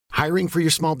Hiring for your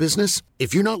small business?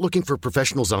 If you're not looking for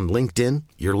professionals on LinkedIn,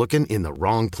 you're looking in the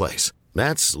wrong place.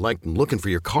 That's like looking for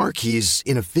your car keys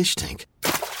in a fish tank.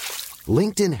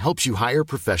 LinkedIn helps you hire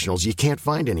professionals you can't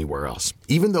find anywhere else,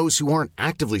 even those who aren't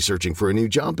actively searching for a new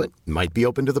job but might be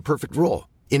open to the perfect role.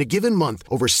 In a given month,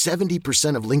 over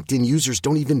 70% of LinkedIn users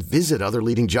don't even visit other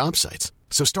leading job sites.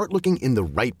 So start looking in the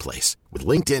right place. With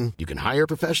LinkedIn, you can hire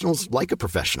professionals like a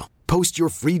professional. Post your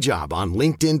free job on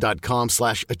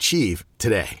linkedin.com/achieve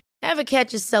today. Ever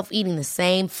catch yourself eating the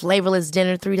same flavorless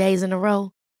dinner 3 days in a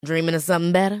row? Dreaming of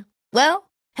something better?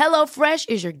 Well, HelloFresh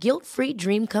is your guilt-free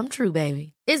dream come true,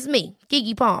 baby. It's me,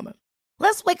 Keke Palmer.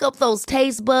 Let's wake up those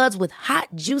taste buds with hot,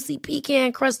 juicy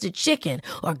pecan-crusted chicken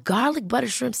or garlic butter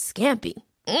shrimp scampi.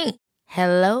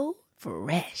 Hello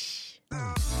Fresh.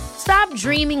 Stop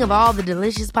dreaming of all the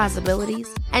delicious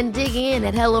possibilities and dig in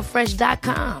at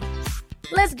HelloFresh.com.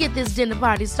 Let's get this dinner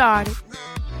party started.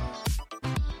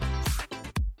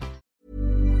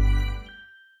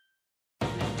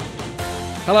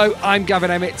 Hello, I'm Gavin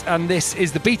Emmett, and this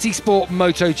is the BT Sport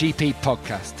MotoGP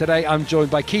podcast. Today, I'm joined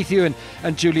by Keith Ewan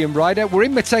and Julian Ryder. We're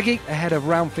in Motegi ahead of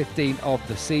round 15 of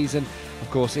the season.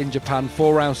 Of course, in Japan,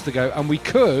 4 rounds to go, and we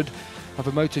could have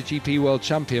a MotoGP World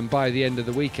Champion by the end of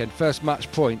the weekend. First match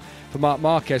point for Marc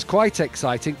Marquez. Quite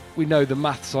exciting. We know the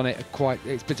maths on it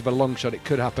it's a bit of a long shot. It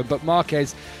could happen, but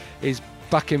Marquez is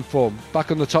back in form, back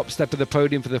on the top step of the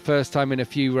podium for the first time in a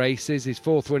few races, his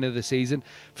 4th win of the season,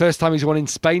 first time he's won in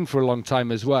Spain for a long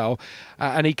time as well,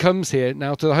 and he comes here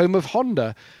now to the home of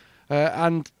Honda,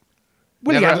 and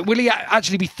will he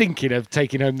actually be thinking of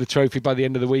taking home the trophy by the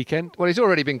end of the weekend? Well, he's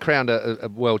already been crowned a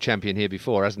world champion here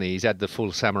before, hasn't he? He's had the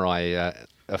full samurai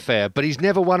affair, but he's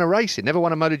never won a race here, never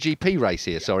won a MotoGP race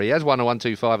here. Sorry, he has won a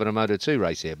 125 and a Moto2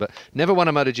 race here, but never won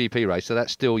a MotoGP race, so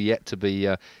that's still yet to be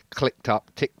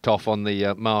ticked off on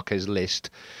the Marquez list.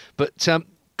 But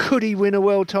could he win a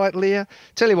world title here?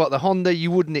 Tell you what, the Honda,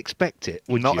 you wouldn't expect it,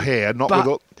 would you? Not here,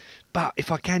 But if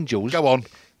I can, Jules. Go on.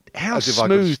 How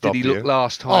smooth did he look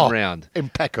last time round?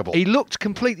 Impeccable. He looked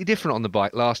completely different on the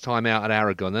bike last time out at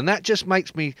Aragon, and that just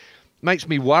makes me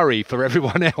worry for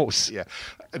everyone else. Yeah.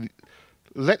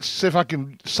 Let's see if I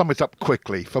can sum it up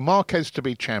quickly. For Marquez to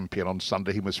be champion on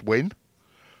Sunday, he must win.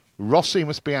 Rossi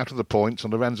must be out of the points,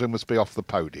 and Lorenzo must be off the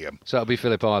podium. So it'll be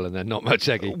Phillip Island then, not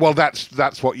Motegi. Well,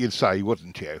 that's what you'd say,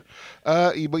 wouldn't you?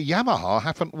 But Yamaha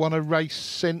haven't won a race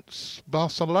since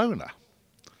Barcelona.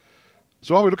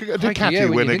 So are we looking at a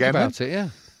Ducati win again? About it, yeah.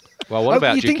 Well, what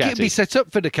about you Ducati? think it'd be set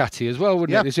up for Ducati as well,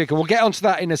 wouldn't it, this week? We'll get onto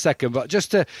that in a second, but just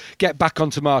to get back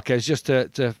onto Marquez, just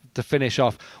to finish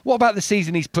off, what about the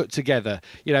season he's put together?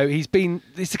 You know, it's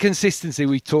the consistency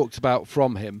we talked about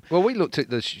from him. Well, we looked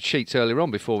at the sheets earlier on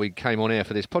before we came on air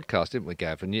for this podcast, didn't we,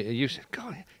 Gav? And you said,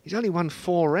 God, he's only won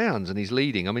 4 rounds and he's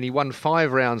leading. I mean, he won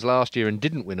 5 rounds last year and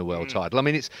didn't win a world title. I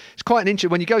mean, it's quite an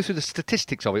interesting, when you go through the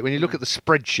statistics of it, when you look at the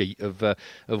spreadsheet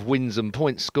of wins and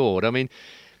points scored, I mean,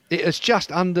 it has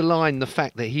just underlined the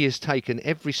fact that he has taken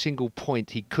every single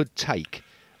point he could take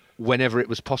whenever it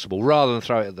was possible, rather than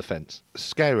throw it at the fence.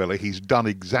 Scarily, he's done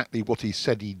exactly what he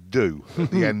said he'd do at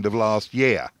the end of last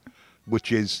year,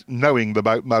 which is knowing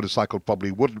the motorcycle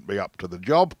probably wouldn't be up to the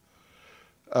job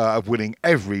of winning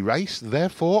every race.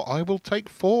 Therefore, I will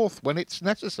take 4th when it's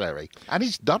necessary. And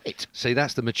he's done it. See,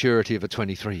 that's the maturity of a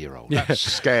 23-year-old. That's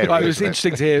scary. It was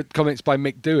interesting to hear comments by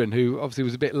Mick Doohan, who obviously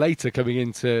was a bit later coming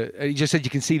into... He just said you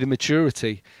can see the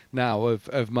maturity now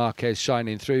of Marquez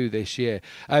shining through this year.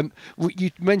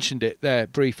 You mentioned it there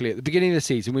briefly. At the beginning of the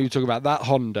season, we were talking about that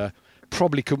Honda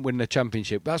probably couldn't win the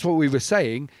championship. That's what we were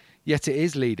saying, yet it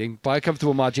is leading by a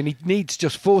comfortable margin. He needs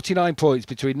just 49 points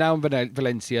between now and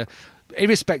Valencia,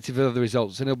 irrespective of the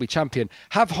results, and he'll be champion.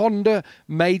 Have Honda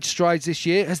made strides this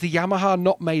year? Has the Yamaha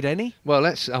not made any? Well,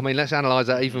 let's analyse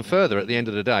that even further. At the end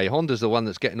of the day, Honda's the one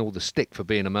that's getting all the stick for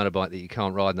being a motorbike that you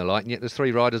can't ride in the light, and yet there's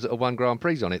 3 riders that have won Grand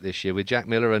Prix on it this year, with Jack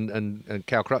Miller and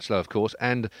Cal Crutchlow, of course,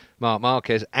 and Marc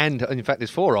Marquez, and in fact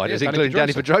there's 4 riders, including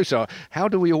Danny Pedrosa. How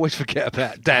do we always forget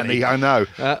about Danny? I know.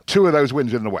 2 of those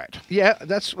wins in the wet. Yeah,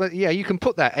 you can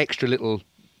put that extra little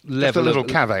level, just a little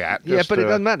caveat. Yeah, but it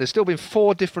doesn't matter. There's still been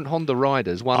 4 different Honda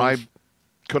riders. I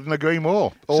couldn't agree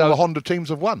more. All the Honda teams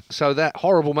have won. So that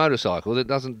horrible motorcycle that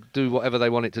doesn't do whatever they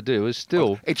want it to do is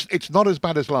still... It's not as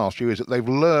bad as last year, is it? They've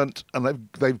learnt and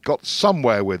they've got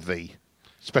somewhere with the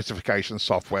specification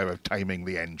software of taming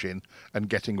the engine and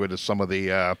getting rid of some of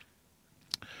the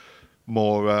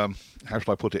how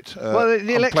shall I put it? Well,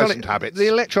 unpleasant habits. The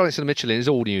electronics of the Michelin is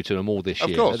all new to them all this Of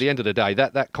year. course. At the end of the day,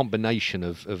 that combination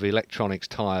of electronics,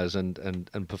 tyres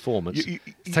and performance,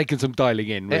 It's taken some dialing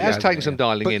in. Really, it has hasn't taken it? some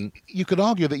dialing But in. you could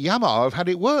argue that Yamaha have had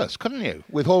it worse, couldn't you?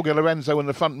 With Jorge Lorenzo and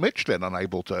the front Michelin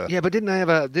unable to. Yeah, but didn't they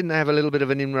have a little bit of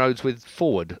an inroads with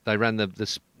Ford? They ran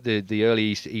the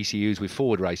early ECUs with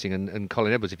Ford Racing and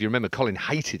Colin Edwards. If you remember, Colin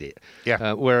hated it.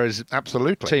 Yeah. Whereas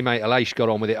Absolutely. teammate Aleix got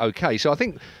on with it okay. So I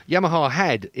think Yamaha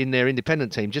had in their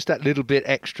independent team just that little bit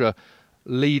extra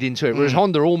lead into it. Whereas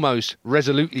Honda almost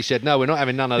resolutely said, no, we're not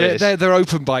having none of this. Their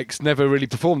open bikes never really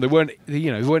performed. They weren't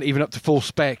even up to full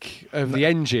spec of the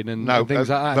engine and things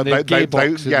like that. And their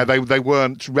gearbox they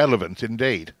weren't relevant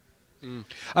indeed.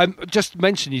 Just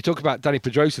mention, you talk about Danny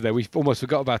Pedrosa there. We've almost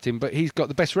forgot about him, but he's got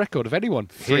the best record of anyone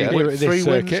Yeah. here at this Three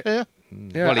wins circuit. here.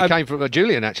 Yeah, Well, he came from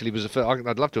Julian. Actually, was the first.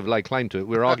 I'd love to have laid claim to it.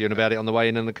 We were arguing about it on the way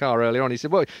in the car earlier on. He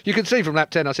said, "Well, you can see from lap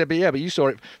 10." I said, "But you saw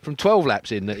it from 12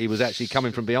 laps in that he was actually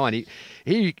coming from behind.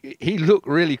 He looked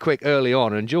really quick early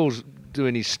on, and Jules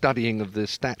doing his studying of the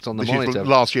stats on the This is monitor.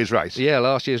 last year's race. Yeah,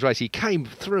 last year's race. He came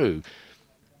through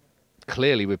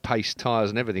clearly with pace tyres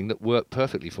and everything that worked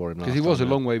perfectly for him. Because he was a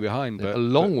long way behind. But, a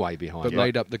long way behind. But yeah.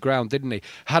 made up the ground, didn't he?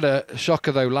 Had a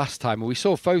shocker, though, last time. And we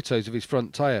saw photos of his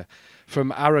front tyre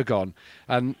from Aragon.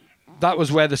 And that was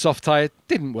where the soft tyre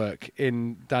didn't work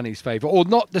in Danny's favour. Or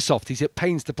not the soft. He's at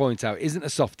pains to point out. It isn't a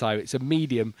soft tyre. It's a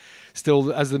medium,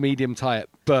 still as the medium tyre,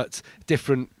 but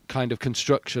different kind of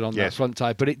construction on that front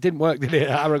tyre. But it didn't work, did it,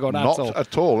 at Aragon Not at all?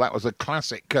 at all. That was a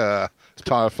classic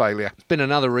tyre failure. It's been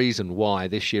another reason why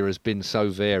this year has been so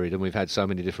varied and we've had so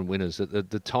many different winners, that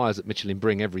the tyres that Michelin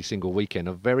bring every single weekend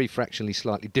are very fractionally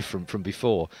slightly different from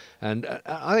before. And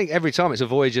I think every time it's a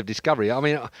voyage of discovery. I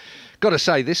mean, I've got to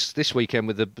say, this weekend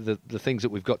with the things that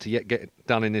we've got to yet get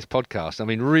done in this podcast, I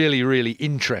mean, really, really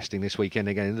interesting this weekend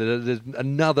again. There's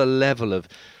another level of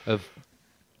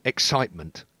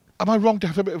excitement. Am I wrong to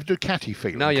have a bit of Ducati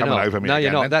feeling No, you're coming not. over me No,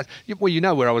 again, you're not. then? Well, you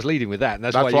know where I was leading with that, and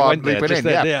that's That's why you why went I'm there. leaping Just in,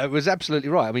 there. yeah. It was absolutely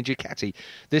right. I mean, Ducati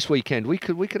this weekend, we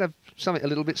could have something a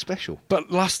little bit special. But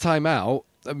last time out,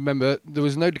 I remember there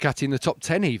was no Ducati in the top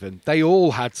 10 even. They all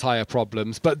had tyre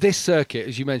problems. But this circuit,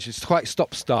 as you mentioned, is quite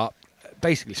stop-start.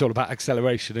 Basically, it's all about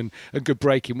acceleration and good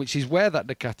braking, which is where that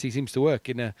Ducati seems to work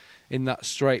in that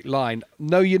straight line.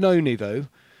 No Iannone, though.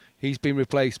 He's been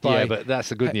replaced by... Yeah, but that's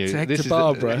the good news. Hector This is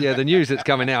Barbara. the news that's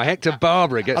coming now. Hector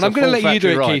Barbara gets And I'm going to let you do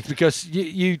it, right. Keith, because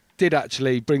you did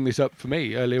actually bring this up for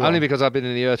me earlier on. Only because I've been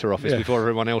in the IRTA office before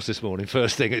everyone else this morning.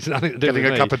 First thing, it's nothing to do Getting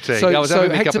with a me. cup of tea. So, Yeah, I was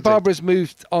having a cup Hector of tea. Barbara's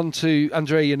moved on to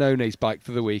Andrea Iannone's bike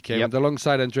for the weekend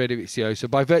alongside Andrea Dovizioso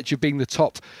by virtue of being the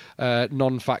top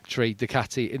non-factory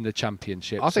Ducati in the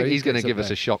championship. I think he's going to gets give up us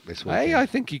there. a shock this weekend. Hey, I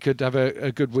think he could have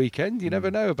a good weekend. You never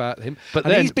know about him. But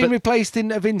and then- he's been but- replaced in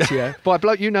Avintia. By a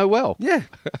bloke you know well. Yeah,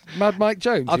 Mad Mike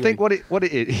Jones. I think what it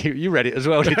is, you read it as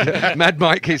well. Didn't you? Mad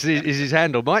Mike is his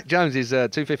handle. Mike Jones is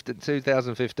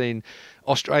 2015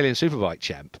 Australian Superbike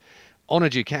champ on a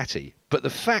Ducati. But the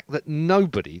fact that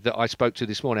nobody that I spoke to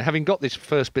this morning, having got this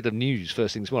first bit of news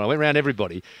first thing this morning, I went around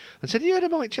everybody and said, "You heard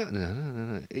of Mike Jones?"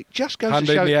 No. It just goes to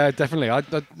show. Yeah, definitely.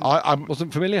 I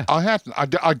wasn't familiar. I hadn't.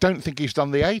 I don't think he's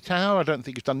done the 8 hour. I don't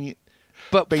think he's done the...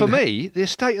 But been- for me, the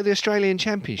state of the Australian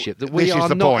Championship, that we This is are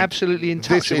the not point. absolutely in This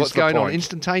touch with is what's the going on point.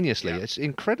 instantaneously. It's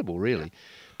incredible, really.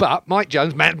 But Mike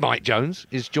Jones, Mad Mike Jones,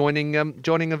 is joining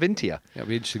Avintia. It'll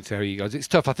be interesting to see how he goes. It's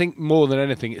tough. I think more than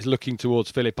anything, it's looking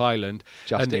towards Phillip Island.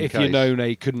 Just and in if case.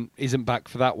 Iannone isn't back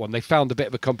for that one, they found a bit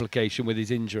of a complication with his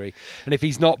injury. And if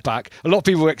he's not back, a lot of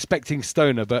people were expecting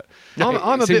Stoner, but I'm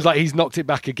it a seems bit- like he's knocked it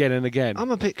back again and again. I'm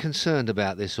a bit concerned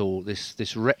about this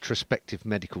retrospective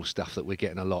medical stuff that we're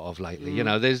getting a lot of lately. You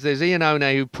know, there's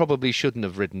Iannone who probably shouldn't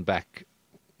have ridden back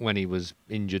when he was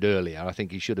injured earlier. I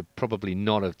think he should have probably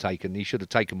not have taken. He should have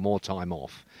taken more time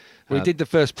off. Well, he did the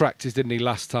first practice, didn't he,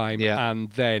 last time? Yeah. And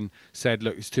then said,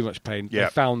 look, it's too much pain. Yeah. They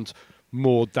found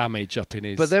more damage up in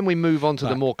his... But then we move on to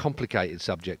the back. more complicated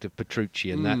subject of Petrucci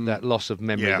and that loss of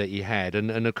memory Yeah. that he had.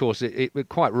 And of course, it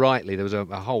quite rightly, there was a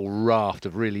whole raft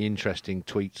of really interesting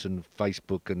tweets and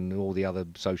Facebook and all the other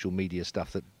social media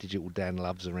stuff that Digital Dan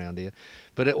loves around here.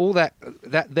 But all that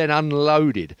then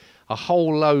unloaded a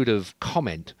whole load of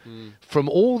comment from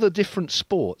all the different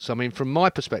sports. I mean, from my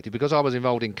perspective, because I was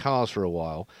involved in cars for a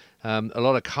while, a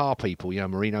lot of car people,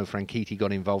 Marino Franchitti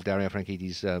got involved, Dario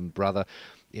Franchitti's brother.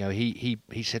 He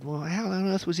said, well, how on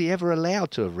earth was he ever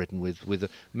allowed to have ridden with a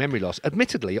memory loss?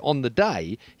 Admittedly, on the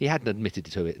day, he hadn't admitted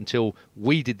to it until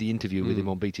we did the interview with him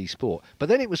on BT Sport. But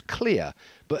then it was clear.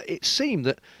 But it seemed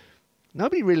that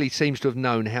nobody really seems to have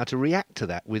known how to react to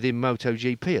that within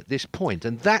MotoGP at this point.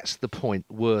 And that's the point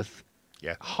worth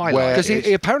highlight. Because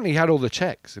he apparently had all the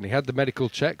checks, and he had the medical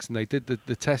checks, and they did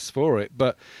the tests for it.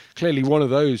 But clearly one of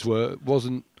those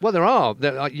wasn't... Well, there are.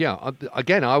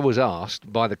 Again, I was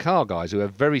asked by the car guys who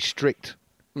have very strict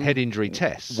head injury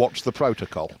tests. What's the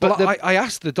protocol? But I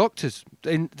asked the doctors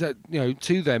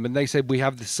to them, and they said we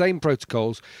have the same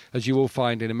protocols as you will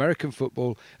find in American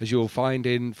football, as you will find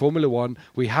in Formula One.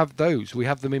 We have those. We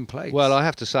have them in place. Well, I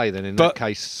have to say then, in that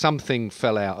case, something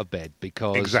fell out of bed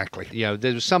because Exactly.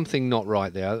 There was something not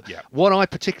right there. Yeah. What I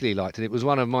particularly liked, and it was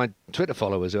one of my Twitter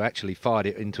followers who actually fired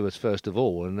it into us first of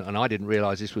all, and I didn't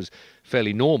realise this was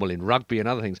fairly normal in rugby and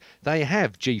other things. They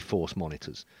have G-force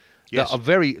monitors. Yes.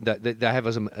 That are they have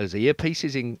as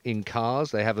earpieces in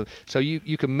cars. They have so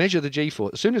you can measure the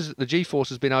G-force. As soon as the G-force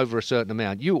has been over a certain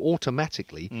amount, you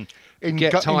automatically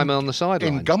get time on the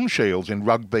sideline. In gum shields, in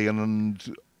rugby and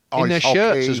in their hockey.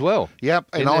 shirts as well. Yep,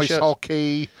 in ice shirts.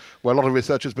 hockey, where a lot of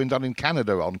research has been done in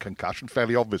Canada on concussion,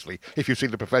 fairly obviously. If you've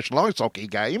seen the professional ice hockey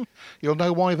game, you'll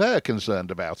know why they're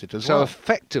concerned about it as well. So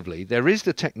effectively, there is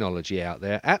the technology out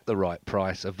there at the right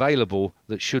price available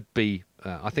that should be.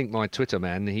 I think my Twitter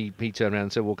man, he turned around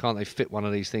and said, well, can't they fit one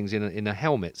of these things in a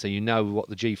helmet so you know what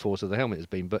the G-force of the helmet has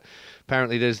been? But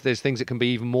apparently there's things that can be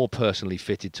even more personally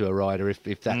fitted to a rider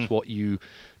if that's what you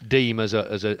deem as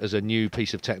a new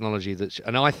piece of technology.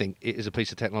 And I think it is a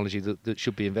piece of technology that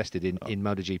should be invested in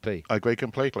MotoGP. I agree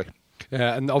completely.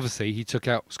 Yeah, and obviously he took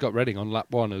out Scott Redding on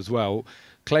lap 1 as well,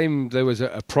 claimed there was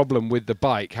a problem with the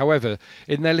bike. However,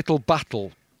 in their little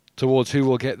battle towards who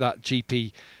will get that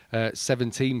GP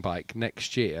 17 bike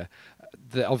next year,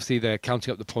 obviously they're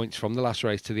counting up the points from the last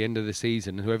race to the end of the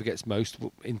season, and whoever gets most,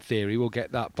 in theory, will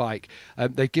get that bike.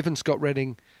 They've given Scott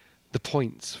Redding the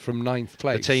points from 9th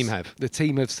place. The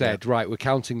team have said, right, we're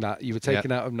counting that. You were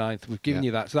taken out of 9th. We've given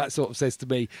you that. So that sort of says to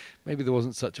me, maybe there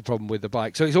wasn't such a problem with the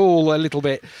bike. So it's all a little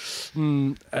bit...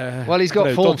 well, he's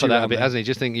got form for that a bit, hasn't he?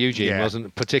 Just think Eugene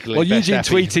wasn't particularly Well, Eugene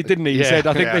tweeted, didn't he? He said,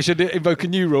 I think they should invoke a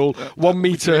new rule, 1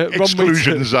 metre...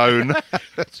 Exclusion zone.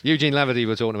 Eugene Laverty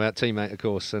were talking about, teammate, of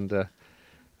course, and...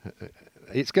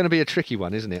 it's going to be a tricky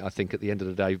one, isn't it? I think at the end of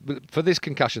the day, for this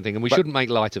concussion thing, and we shouldn't make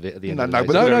light of it at the end of the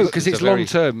day. No, because it's long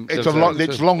term. It's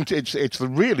the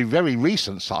really very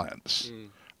recent science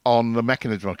on the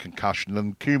mechanism of concussion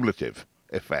and cumulative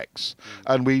effects,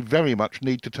 and we very much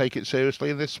need to take it seriously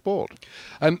in this sport.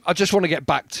 I just want to get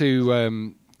back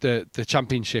to the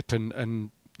championship and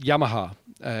Yamaha.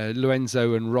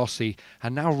 Lorenzo and Rossi are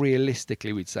now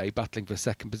realistically, we'd say, battling for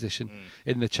second position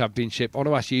in the championship. I want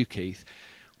to ask you, Keith,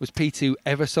 was P2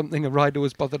 ever something a rider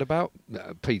was bothered about?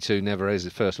 P2 never is the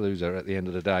first loser at the end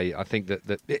of the day. I think that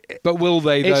but will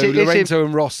they, though? Lorenzo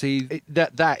and Rossi...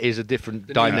 That is a different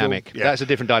dynamic. Yeah. That's a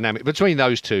different dynamic. Between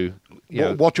those two...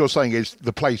 What you're saying is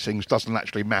the placings doesn't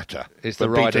actually matter. It's the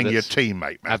rider beating your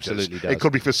teammate matters. Absolutely does. It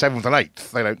could be for 7th and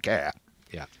 8th. They don't care.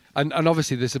 Yeah. And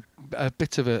obviously there's a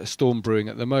bit of a storm brewing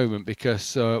at the moment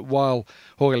because while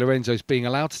Jorge Lorenzo's being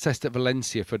allowed to test at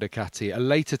Valencia for Ducati, a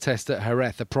later test at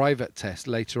Jerez, a private test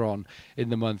later on in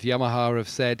the month, Yamaha have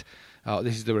said,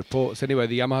 this is the reports anyway,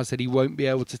 the Yamaha said he won't be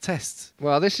able to test.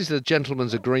 Well, this is the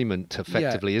gentleman's agreement,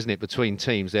 effectively, isn't it, between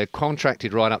teams? They're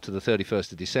contracted right up to the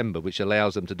 31st of December, which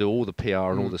allows them to do all the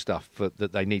PR and all the stuff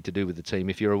that they need to do with the team.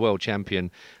 If you're a world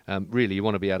champion, really, you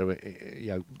want to be able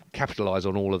to capitalise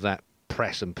on all of that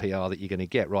press and PR that you're going to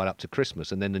get right up to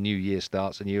Christmas, and then the new year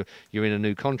starts and you're in a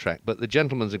new contract. But the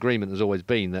gentleman's agreement has always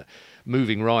been that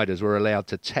moving riders were allowed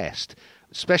to test,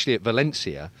 especially at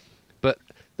Valencia. But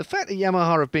the fact that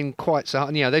Yamaha have been quite so,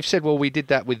 they've said, well, we did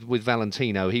that with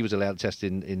Valentino. He was allowed to test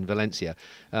in Valencia,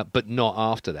 but not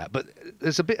after that. But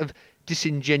there's a bit of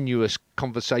disingenuous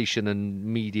conversation and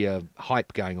media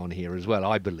hype going on here as well,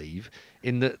 I believe,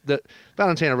 in that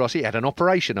Valentino Rossi had an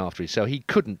operation after so he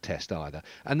couldn't test either.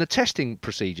 And the testing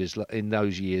procedures in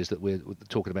those years that we're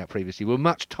talking about previously were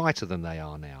much tighter than they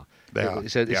are now.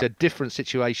 It's a different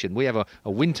situation. We have a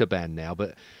winter ban now,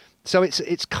 but so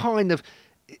it's kind of,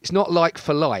 it's not like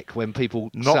for like when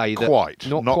people say that.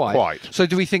 Not quite. So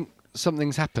do we think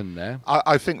something's happened there?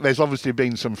 I think there's obviously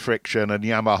been some friction, and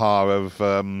Yamaha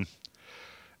have...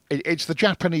 it's the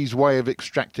Japanese way of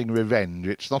extracting revenge.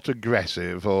 It's not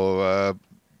aggressive or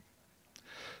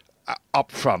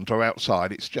up front or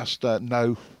outside. It's just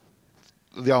no.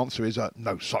 The answer is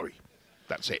no, sorry.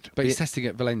 That's it. But he's testing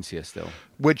at Valencia still.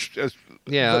 Which,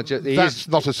 that's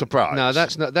not a surprise. No,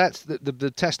 that's not. That's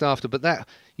the test after. But that,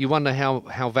 you wonder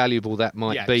how valuable that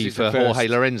might be for Jorge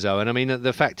Lorenzo. And I mean,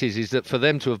 the fact is that for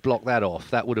them to have blocked that off,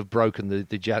 that would have broken the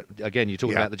again. You're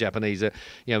talking about the Japanese.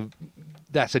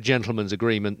 that's a gentleman's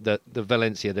agreement that the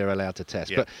Valencia they're allowed to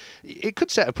test. Yeah. But it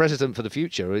could set a precedent for the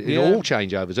future. In all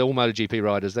changeovers, all MotoGP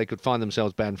riders, they could find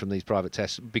themselves banned from these private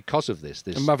tests because of this.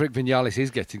 And Maverick Vinales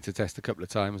is getting to test a couple of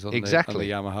times on the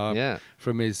Yamaha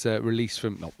from his release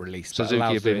from, not release, but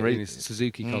allows it in his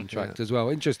Suzuki contract as well.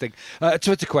 Interesting. A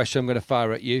Twitter question I'm going to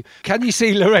fire at you. Can you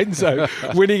see Lorenzo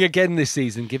winning again this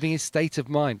season, giving his state of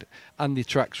mind and the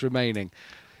tracks remaining?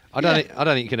 I don't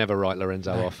think you can ever write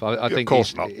Lorenzo off. I think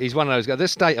he's one of those guys. The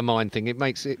state of mind thing, it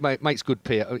makes good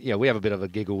PR. We have a bit of a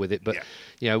giggle with it, but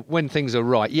when things are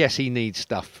right, yes, he needs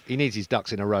stuff. He needs his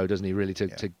ducks in a row, doesn't he? Really,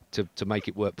 to make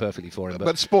it work perfectly for him.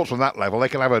 But sports on that level, they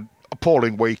can have an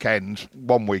appalling weekend,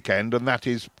 one weekend, and that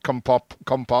is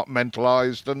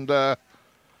compartmentalised and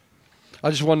I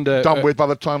just wonder done with by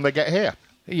the time they get here.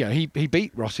 Yeah, he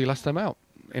beat Rossi last time out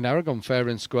in Aragon, fair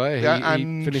and square.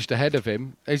 He finished ahead of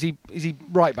him. Is he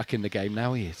right back in the game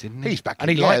now? He is, isn't he? He's back, and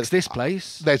he likes this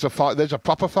place. There's a fight. There's a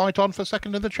proper fight on for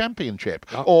second in the championship.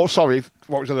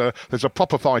 There's a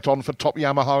proper fight on for top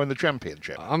Yamaha in the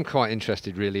championship. I'm quite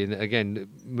interested, really, in again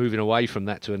moving away from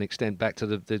that to an extent back to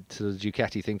the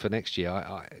Ducati thing for next year.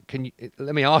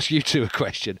 Let me ask you two a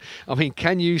question. I mean,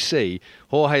 can you see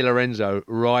Jorge Lorenzo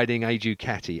riding a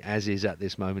Ducati as is at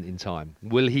this moment in time?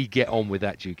 Will he get on with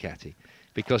that Ducati?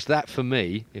 Because that, for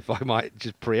me, if I might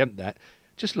just preempt that,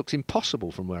 just looks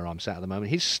impossible from where I'm sat at the moment.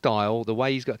 His style, the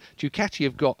way he's got... Ducati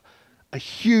have got a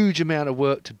huge amount of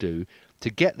work to do to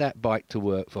get that bike to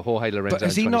work for Jorge Lorenzo. But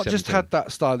has he not just had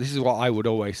that style? This is what I would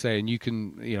always say, and you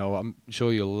can, I'm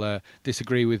sure you'll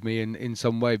disagree with me in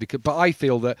some way. But I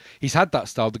feel that he's had that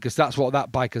style because that's what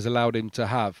that bike has allowed him to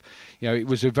have. It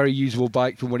was a very usable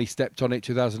bike from when he stepped on it,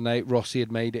 2008. Rossi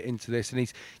had made it into this, and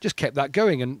he's just kept that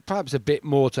going, and perhaps a bit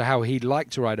more to how he'd like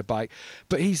to ride a bike.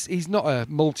 But he's not a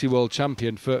multi-world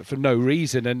champion for no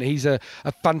reason, and he's a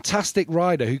fantastic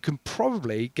rider who can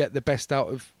probably get the best out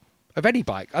of any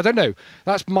bike. I don't know.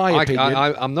 That's my opinion.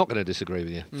 I'm not going to disagree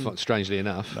with you, strangely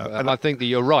enough. No, and I think that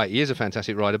you're right. He is a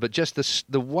fantastic rider, but just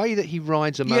the way that he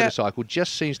rides a motorcycle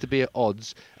just seems to be at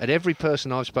odds at every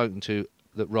person I've spoken to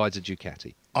that rides a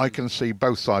Ducati. I can see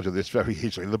both sides of this very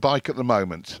easily. The bike at the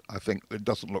moment, I think it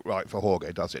doesn't look right for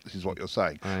Jorge, does it? This is what you're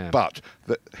saying. But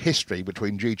the history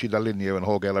between Gigi Dall'Igna and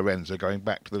Jorge Lorenzo going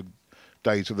back to the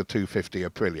days of the 250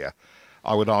 Aprilia,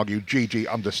 I would argue Gigi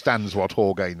understands what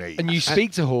Jorge needs. And you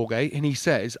speak to Jorge and he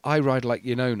says, I ride like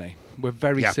Iannone. We're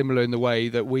very similar in the way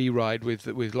that we ride with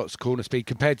lots of corner speed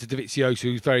compared to Dovizioso,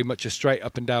 who's very much a straight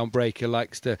up and down breaker,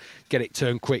 likes to get it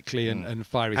turned quickly and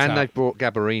fire it out. And they've brought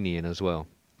Gabarini in as well.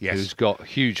 Yes. Who's got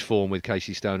huge form with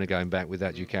Casey Stoner going back with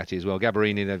that Ducati as well.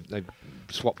 Gabarini, they've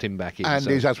swapped him back in. And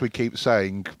as we keep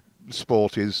saying,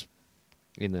 sport is...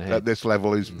 in the head. At this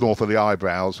level is north of the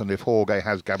eyebrows, and if Jorge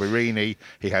has Gabarini,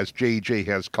 he has Gigi, he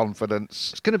has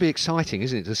confidence. It's going to be exciting,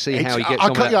 isn't it, to see how he gets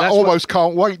on. I almost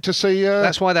can't wait to see.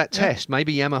 That's why that test,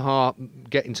 maybe Yamaha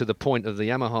getting to the point of the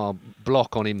Yamaha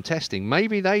block on him testing,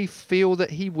 maybe they feel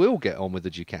that he will get on with the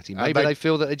Ducati. Maybe they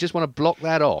feel that they just want to block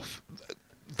that off.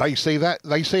 They see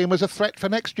him as a threat for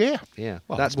next year. Yeah,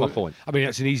 that's my point. I mean,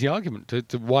 that's an easy argument.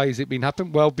 To why has it been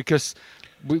happening? Well, because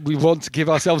we want to give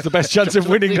ourselves the best chance of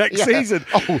winning next season.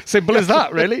 Simple as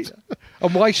that, really.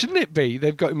 And why shouldn't it be?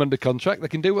 They've got him under contract. They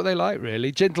can do what they like,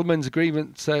 really. Gentlemen's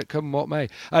agreements, come what may.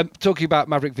 Talking about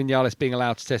Maverick Vinales being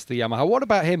allowed to test the Yamaha, what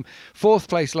about him? 4th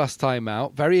place last time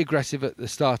out, very aggressive at the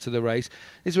start of the race.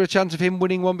 Is there a chance of him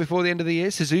winning one before the end of the year?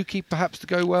 Suzuki, perhaps, to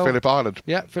go well? Phillip Island.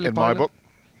 Yeah, Phillip Island. In my book.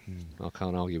 I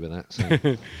can't argue with that.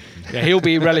 So. Yeah, he'll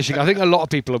be relishing. I think a lot of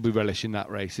people will be relishing that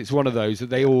race. It's one of those that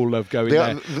they all love going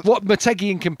there. What Motegi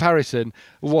in comparison,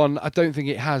 I don't think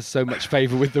it has so much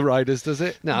favour with the riders, does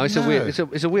it? No, it's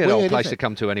a weird old place to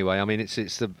come to anyway. I mean, I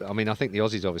think the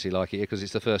Aussies obviously like it here because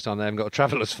it's the first time they haven't got to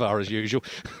travel as far as usual.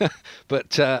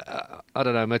 But I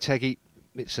don't know, Motegi.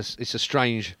 It's a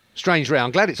strange round.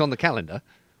 I'm glad it's on the calendar.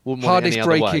 Hardest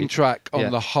braking track on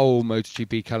the whole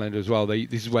MotoGP calendar as well.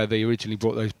 This is where they originally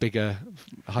brought those bigger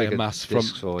mass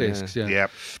front discs. Yeah.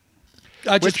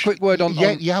 Just a quick word on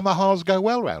Yamahas go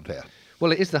well round here.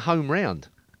 Well, it is the home round.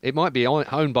 It might be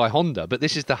owned by Honda, but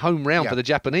this is the home round for the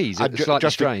Japanese. It's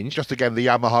slightly strange. Just again, the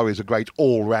Yamaha is a great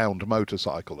all-round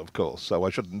motorcycle, of course, so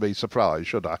I shouldn't be surprised,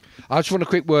 should I? I just want a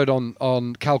quick word on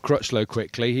Cal Crutchlow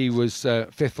quickly. He was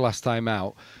 5th last time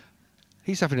out.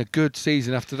 He's having a good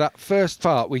season after that first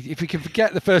part. If we can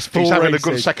forget the first 4 races. He's having a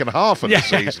good second half of the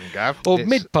season, Gav. Or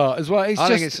mid-part as well. I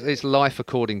think it's life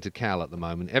according to Cal at the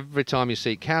moment. Every time you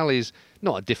see... Cal is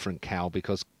not a different Cal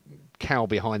because Cal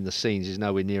behind the scenes is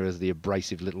nowhere near as the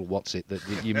abrasive little what's-it that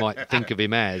you might think of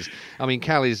him as. I mean,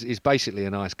 Cal is basically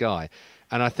a nice guy.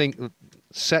 And I think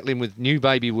settling with new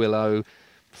baby Willow,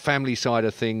 family side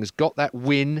of things, got that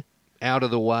win out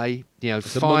of the way. You know,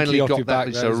 It's a finally monkey off got your that. back,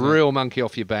 It's though, a isn't it? real monkey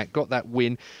off your back. Got that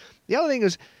win. The other thing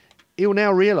is, he'll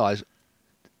now realise,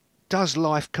 does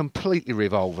life completely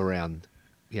revolve around,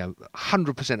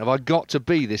 100%? Have I got to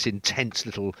be this intense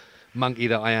little monkey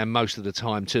that I am most of the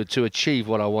time to achieve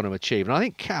what I want to achieve? And I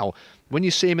think Cal, when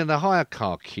you see him in the hire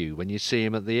car queue, when you see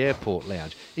him at the airport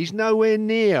lounge, he's nowhere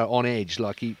near on edge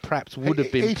like he perhaps would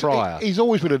have been prior. He's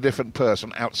always been a different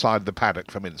person outside the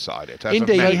paddock from inside it. hasn't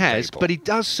Indeed, many he has, people. but he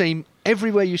does seem,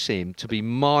 everywhere you see him, to be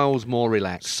miles more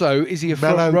relaxed. So is he a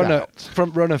Mellowed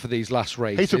front runner for these last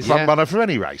races? He's a front runner for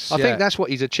any race. I Yeah. think that's what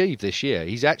he's achieved this year.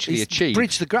 He's actually He's achieved.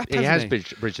 bridged the gap, He hasn't has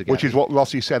he? bridged the gap. Which is what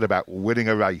Rossi said about winning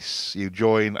a race. You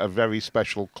join a very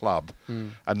special club,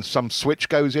 and some switch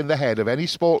goes in the head of any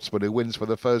sportsman who wins for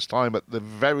the first time at the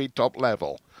very top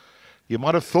level. You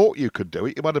might have thought you could do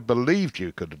it, you might have believed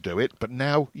you could do it, but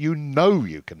now you know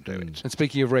you can do it. And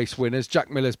speaking of race winners, Jack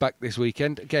Miller's back this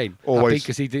weekend again. Always.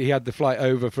 Because he had the flight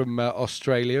over from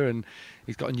Australia, and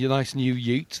he's got a nice new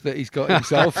ute that he's got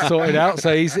himself sorted out.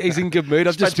 So he's in good mood.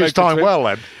 I've just Spent his spoken time to him. well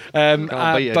then.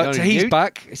 Can't beat it, But no he's ute.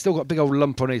 back. He's still got a big old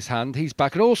lump on his hand. He's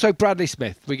back, and also Bradley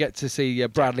Smith. We get to see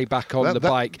Bradley back on the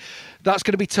bike. That's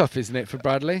going to be tough, isn't it, for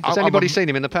Bradley? Has I'm- anybody I'm- seen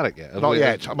him in the paddock yet? Not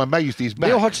yet. I'm amazed he's back.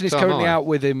 Neil Hodgson is So am currently I. out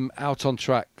with him out on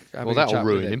track. having a that'll chat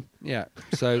with ruin him. Yeah.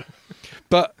 So,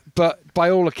 but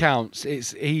by all accounts,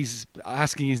 he's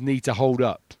asking his knee to hold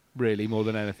up really more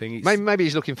than anything. It's- Maybe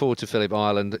he's looking forward to Phillip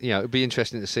Island. It'd be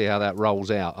interesting to see how that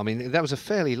rolls out. I mean, that was a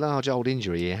fairly large old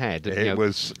injury he had. It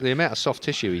was. The amount of soft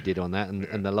tissue he did on that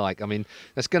and the like. I mean,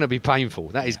 that's going to be painful.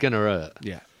 That is going to hurt.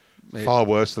 Yeah. Far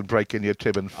worse than breaking your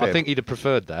tib and fib. I think he'd have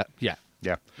preferred that. Yeah.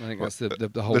 Yeah. I think that's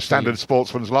the whole The standard thing.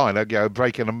 sportsman's line.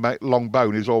 Breaking a long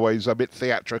bone is always a bit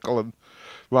theatrical and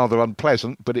rather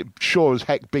unpleasant, but it sure as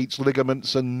heck beats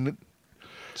ligaments and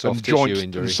Soft joint tissue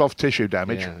injury. and soft tissue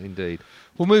damage. Yeah, indeed.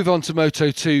 We'll move on to Moto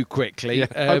 2 quickly.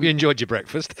 Yeah, hope you enjoyed your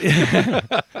breakfast.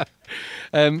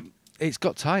 It's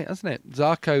got tight, hasn't it?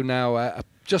 Zarco now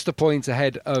just a point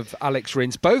ahead of Alex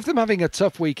Rins. Both of them having a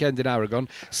tough weekend in Aragon.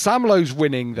 Sam Lowe's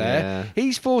winning there. Yeah.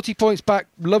 He's 40 points back,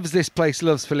 loves this place,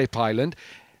 loves Phillip Island.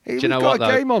 Do you We've know got what,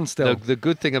 a though? game on still. The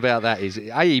good thing about that is,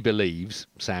 he believes,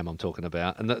 Sam I'm talking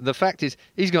about, and the fact is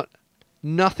he's got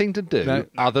nothing to do No.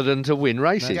 other than to win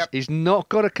races. Yep. He's not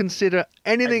got to consider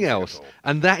anything Anything else, at all.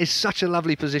 and that is such a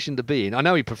lovely position to be in. I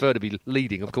know he'd prefer to be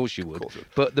leading, of course you would,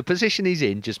 but the position he's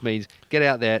in just means get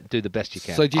out there, do the best you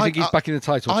can. So do you think he's back in the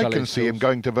title I challenge? can see him Jules?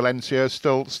 going to Valencia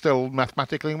still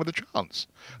mathematically in with a chance.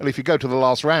 And if you go to the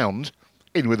last round,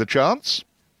 in with a chance.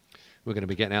 We're going to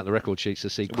be getting out the record sheets to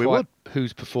see We quite would. who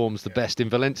performs the best in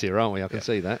Valencia, aren't we? I can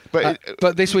see that. But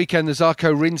But this weekend, the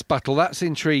Zarco-Rins battle, that's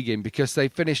intriguing because they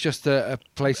finished just a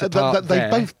place apart they've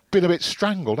there. both been a bit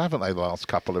strangled, haven't they, the last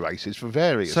couple of races for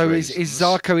various So reasons. is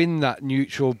Zarco in that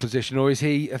neutral position, or are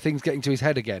things getting to his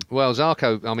head again? Well,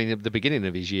 Zarco, I mean, the beginning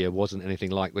of his year wasn't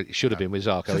anything like what it should have been with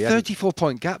Zarco. It's He a hadn't-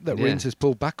 34-point gap that Yeah. Rins has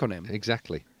pulled back on him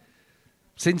Exactly.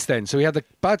 since then. So he had the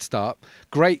bad start,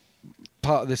 great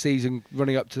part of the season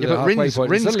running up to the Yeah, but halfway Rins, point.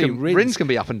 Rins, and suddenly can, Rins can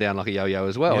be up and down like a yo-yo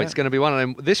as well. Yeah. It's going to be one of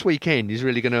them. This weekend is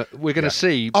really going to. We're going to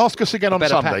see. Ask us again a on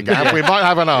better Sunday, pattern. Gav. We might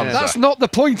have an answer. That's not the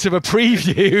point of a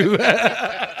preview.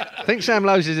 I think Sam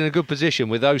Lowe's is in a good position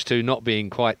with those two not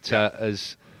being quite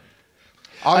as.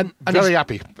 I'm and very he's-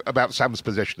 happy about Sam's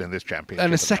position in this championship.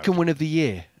 And a at the second moment. win of the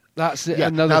year. That's Yeah.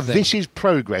 another Now, thing. this is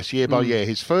progress year by year.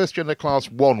 His first year in the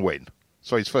class, one win.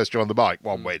 So his first year on the bike,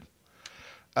 one win.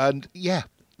 And,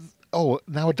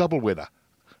 now a double winner.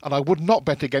 And I would not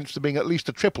bet against him being at least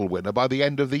a triple winner by the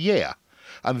end of the year.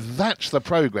 And that's the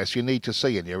progress you need to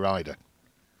see in your rider.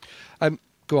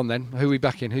 Go on then. Who are we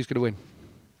backing? Who's going to win?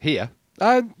 Here,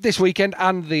 This weekend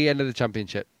and the end of the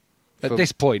championship. At For-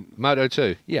 this point, Moto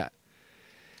 2. yeah.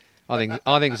 I think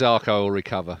Zarco will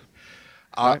recover.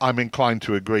 I'm inclined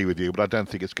to agree with you, but I don't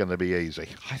think it's going to be easy.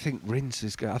 I think Rins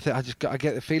is going. I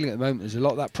get the feeling at the moment there's a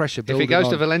lot of that pressure If building. it goes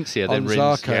on, to Valencia, then on Rins.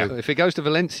 Zarco. If it goes to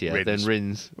Valencia, Rins. then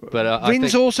Rins. But I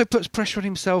Rins think, also puts pressure on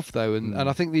himself though, and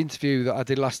I think the interview that I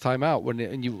did last time out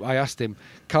I asked him,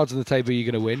 cards on the table, are you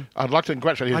going to win? I'd like to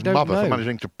congratulate I his don't mother know. for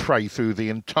managing to pray through the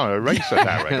entire race at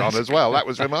Aragon as well. That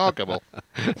was remarkable.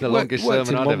 the longest worked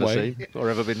sermon in I've one ever way. seen or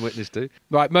ever been witness to.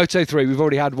 Right, Moto 3, we've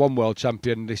already had one world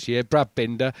champion this year, Brad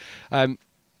Binder.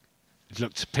 He's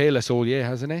looked peerless all year,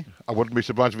 hasn't he? I wouldn't be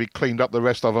surprised if he cleaned up the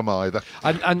rest of them either.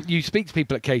 And you speak to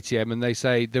people at KTM and they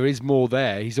say there is more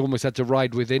there. He's almost had to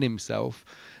ride within himself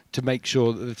to make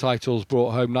sure that the title's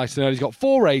brought home nice and early. He's got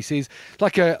 4 races,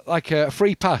 like a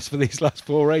free pass for these last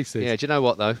 4 races. Yeah, do you know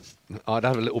what though? I'd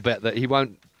have a little bet that he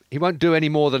won't. He won't do any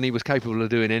more than he was capable of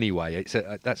doing anyway.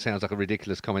 That sounds like a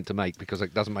ridiculous comment to make because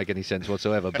it doesn't make any sense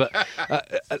whatsoever. But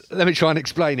let me try and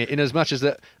explain it. In as much as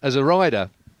that, as a rider,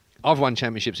 I've won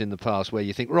championships in the past where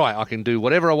you think, right, I can do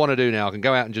whatever I want to do now. I can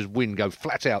go out and just win, go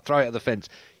flat out, throw it at the fence.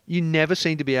 You never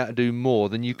seem to be able to do more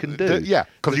than you can do. Yeah,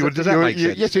 because does that make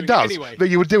sense? Yes, it does. Anyway. But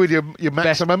you would do with your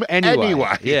maximum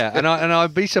anyway. Yeah, and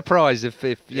I'd be surprised if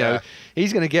you know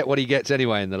he's going to get what he gets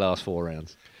anyway in the last 4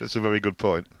 rounds. That's a very good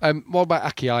point. What about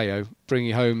Aki Ayo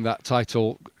bringing home that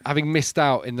title, having missed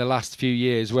out in the last few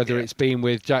years, whether it's been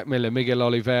with Jack Miller, Miguel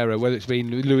Oliveira, whether it's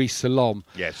been Luis Salom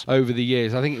over the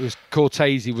years. I think it was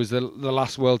Cortese was the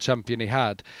last world champion he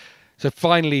had. So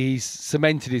finally he's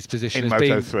cemented his position in as Moto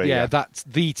being 3, that's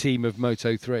the team of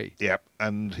Moto 3. Yeah,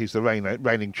 and he's the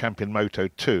reigning champion Moto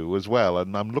 2 as well.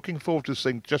 And I'm looking forward to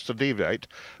seeing, just to deviate,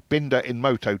 Binder in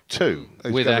Moto 2.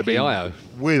 With Aki Ayo.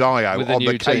 With Ayo with on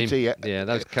the team. KT. Yeah,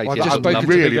 those KT. I've just spoken to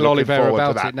Miguel Oliveira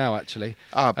about it now, actually.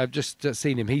 I've just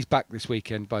seen him. He's back this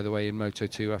weekend, by the way, in Moto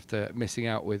 2 after missing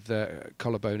out with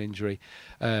collarbone injury.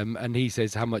 And he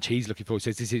says how much he's looking forward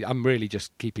to. He says, I'm really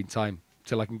just keeping time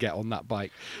till I can get on that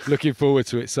bike. Looking forward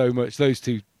to it so much. Those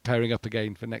two pairing up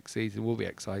again for next season will be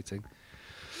exciting.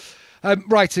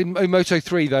 Right, in Moto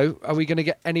 3, though, are we going to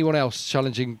get anyone else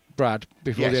challenging Brad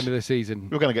before the end of the season?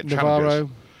 We're going to get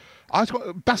Navarro.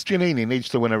 challengers. Bastianini needs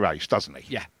to win a race, doesn't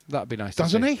he? Yeah, that'd be nice.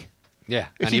 Doesn't he? Yeah.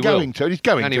 Is and he going will. to? He's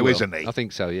going and to, will. isn't he? I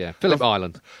think so, yeah. Phillip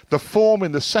Island. The form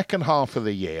in the second half of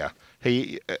the year,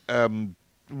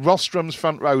 Rostrom's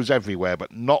front rows everywhere,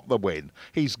 but not the win.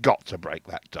 He's got to break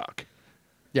that duck.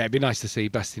 Yeah, it'd be nice to see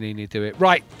Bastianini do it.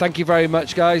 Right, thank you very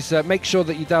much, guys. Make sure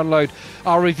that you download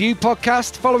our review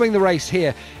podcast following the race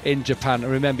here in Japan.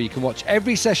 And remember, you can watch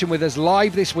every session with us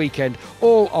live this weekend,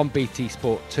 all on BT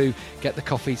Sport 2. Get the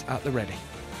coffees at the ready.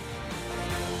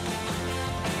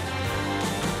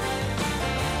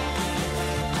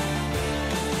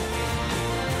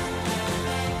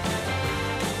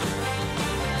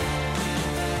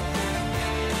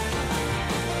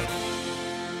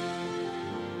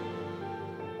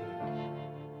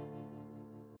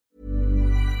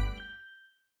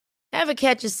 Ever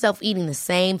catch yourself eating the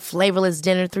same flavorless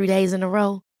dinner 3 days in a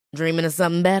row? Dreaming of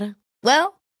something better?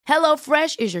 Well,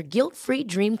 HelloFresh is your guilt-free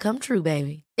dream come true,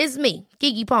 baby. It's me,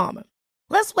 Keke Palmer.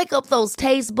 Let's wake up those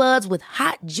taste buds with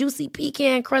hot, juicy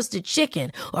pecan-crusted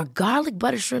chicken or garlic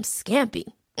butter shrimp scampi.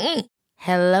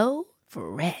 Hello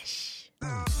Fresh.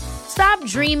 Stop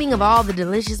dreaming of all the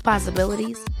delicious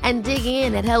possibilities and dig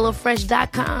in at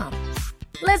HelloFresh.com.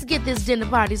 Let's get this dinner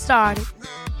party started.